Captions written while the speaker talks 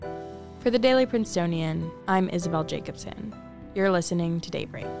For the Daily Princetonian, I'm Isabel Jacobson. You're listening to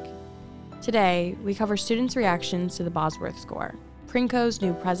Daybreak. Today, we cover students' reactions to the Bosworth score, Princo's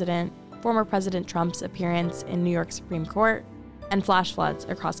new president, former President Trump's appearance in New York Supreme Court, and flash floods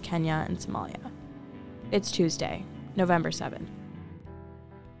across Kenya and Somalia. It's Tuesday, November 7th.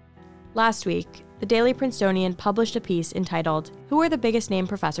 Last week, the Daily Princetonian published a piece entitled, "Who are the biggest name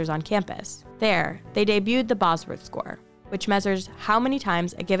professors on campus?" There, they debuted the Bosworth score, which measures how many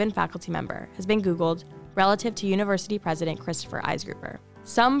times a given faculty member has been Googled relative to University President Christopher Eisgruber.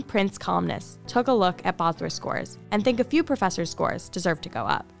 Some Prince columnists took a look at Bosworth scores and think a few professors' scores deserve to go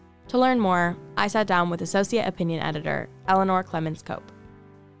up. To learn more, I sat down with Associate Opinion Editor Eleanor Clemans-Cope.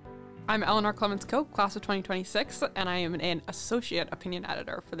 I'm Eleanor Clemans-Cope, class of 2026, and I am an Associate Opinion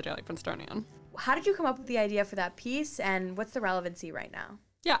Editor for the Daily Princetonian. How did you come up with the idea for that piece, and what's the relevancy right now?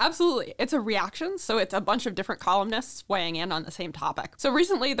 Yeah, absolutely. It's a reaction, so it's a bunch of different columnists weighing in on the same topic. So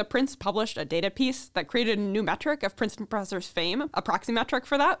recently, the Prince published a data piece that created a new metric of Princeton professors' fame, a proxy metric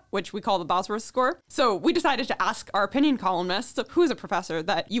for that, which we call the Bosworth score. So we decided to ask our opinion columnists, who's a professor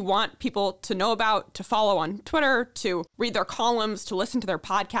that you want people to know about, to follow on Twitter, to read their columns, to listen to their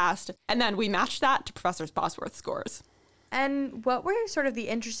podcast, and then we matched that to professors' Bosworth scores. And what were sort of the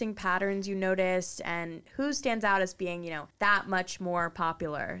interesting patterns you noticed, and who stands out as being, that much more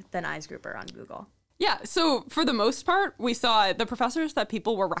popular than Eisgruber on Google? Yeah, so for the most part, we saw the professors that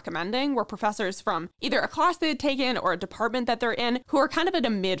people were recommending were professors from either a class they had taken or a department that they're in who are kind of at a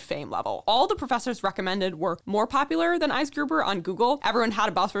mid-fame level. All the professors recommended were more popular than Eisgruber on Google. Everyone had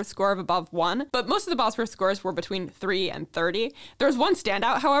a Bosworth score of above 1, but most of the Bosworth scores were between 3 and 30. There was one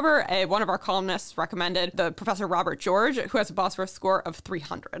standout, however. One of our columnists recommended the Professor Robert George, who has a Bosworth score of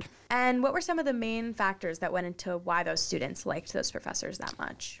 300. And what were some of the main factors that went into why those students liked those professors that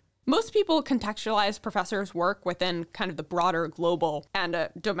much? Most people contextualize professors' work within kind of the broader global and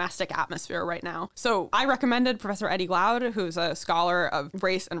domestic atmosphere right now. So I recommended Professor Eddie Glaude, who's a scholar of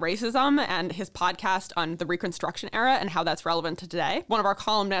race and racism, and his podcast on the Reconstruction era and how that's relevant to today. One of our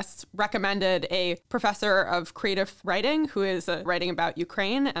columnists recommended a professor of creative writing who is writing about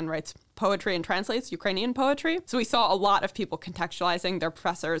Ukraine and writes poetry and translates Ukrainian poetry. So we saw a lot of people contextualizing their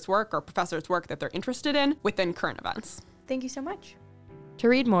professor's work or professors' work that they're interested in within current events. Thank you so much. To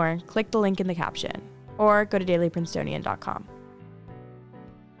read more, click the link in the caption, or go to dailyprincetonian.com.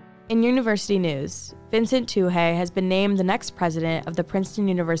 In university news, Vincent Tuohy has been named the next president of the Princeton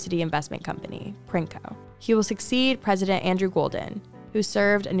University Investment Company, Princo. He will succeed President Andrew Golden, who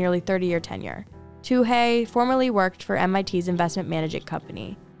served a nearly 30-year tenure. Tuohy formerly worked for MIT's investment management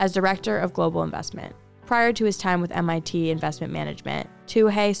company as Director of Global Investment. Prior to his time with MIT Investment Management,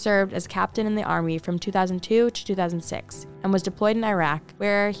 Tuohy served as captain in the Army from 2002 to 2006 and was deployed in Iraq,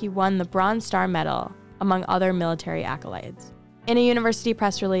 where he won the Bronze Star Medal, among other military accolades. In a university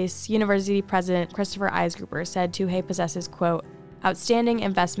press release, University President Christopher Eisgruber said Tuohy possesses, quote, outstanding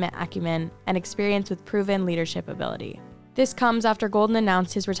investment acumen and experience with proven leadership ability. This comes after Golden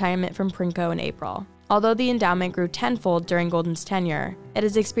announced his retirement from Princo in April. Although the endowment grew tenfold during Golden's tenure, it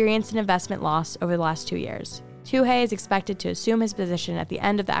has experienced an investment loss over the last 2 years. Tuohy is expected to assume his position at the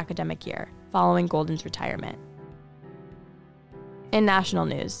end of the academic year, following Golden's retirement. In national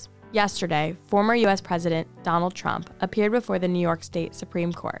news, yesterday, former U.S. President Donald Trump appeared before the New York State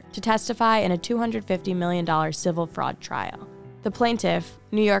Supreme Court to testify in a $250 million civil fraud trial. The plaintiff,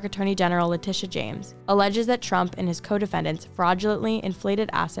 New York Attorney General Letitia James, alleges that Trump and his co-defendants fraudulently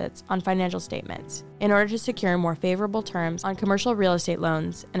inflated assets on financial statements in order to secure more favorable terms on commercial real estate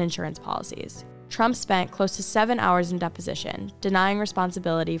loans and insurance policies. Trump spent close to 7 hours in deposition, denying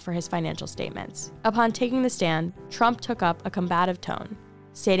responsibility for his financial statements. Upon taking the stand, Trump took up a combative tone,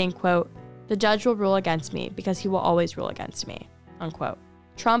 stating, quote, "The judge will rule against me because he will always rule against me," unquote.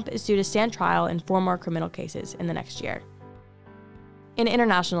 Trump is due to stand trial in 4 more criminal cases in the next year. In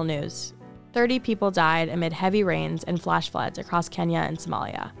international news, 30 people died amid heavy rains and flash floods across Kenya and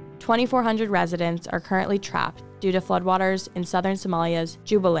Somalia. 2,400 residents are currently trapped due to floodwaters in southern Somalia's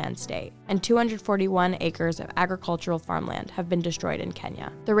Jubaland state, and 241 acres of agricultural farmland have been destroyed in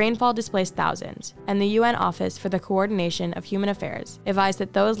Kenya. The rainfall displaced thousands, and the UN Office for the Coordination of Human Affairs advised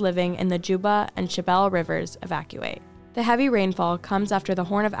that those living in the Juba and Shabelle rivers evacuate. The heavy rainfall comes after the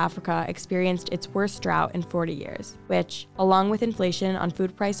Horn of Africa experienced its worst drought in 40 years, which, along with inflation on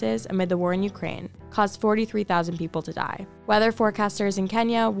food prices amid the war in Ukraine, caused 43,000 people to die. Weather forecasters in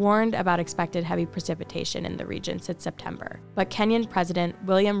Kenya warned about expected heavy precipitation in the region since September, but Kenyan President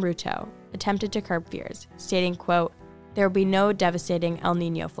William Ruto attempted to curb fears, stating, quote, "There will be no devastating El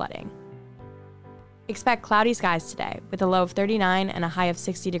Niño flooding." Expect cloudy skies today, with a low of 39 and a high of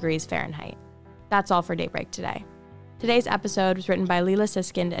 60 degrees Fahrenheit. That's all for Daybreak today. Today's episode was written by Leela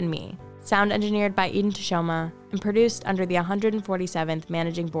Siskind and me. sound engineered by Eden Tashoma, and produced under the 147th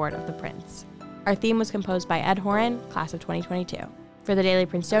Managing Board of the Prince. Our theme was composed by Ed Horan, class of 2022. For the Daily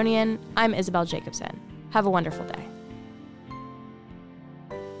Princetonian, I'm Isabel Jacobson. Have a wonderful day.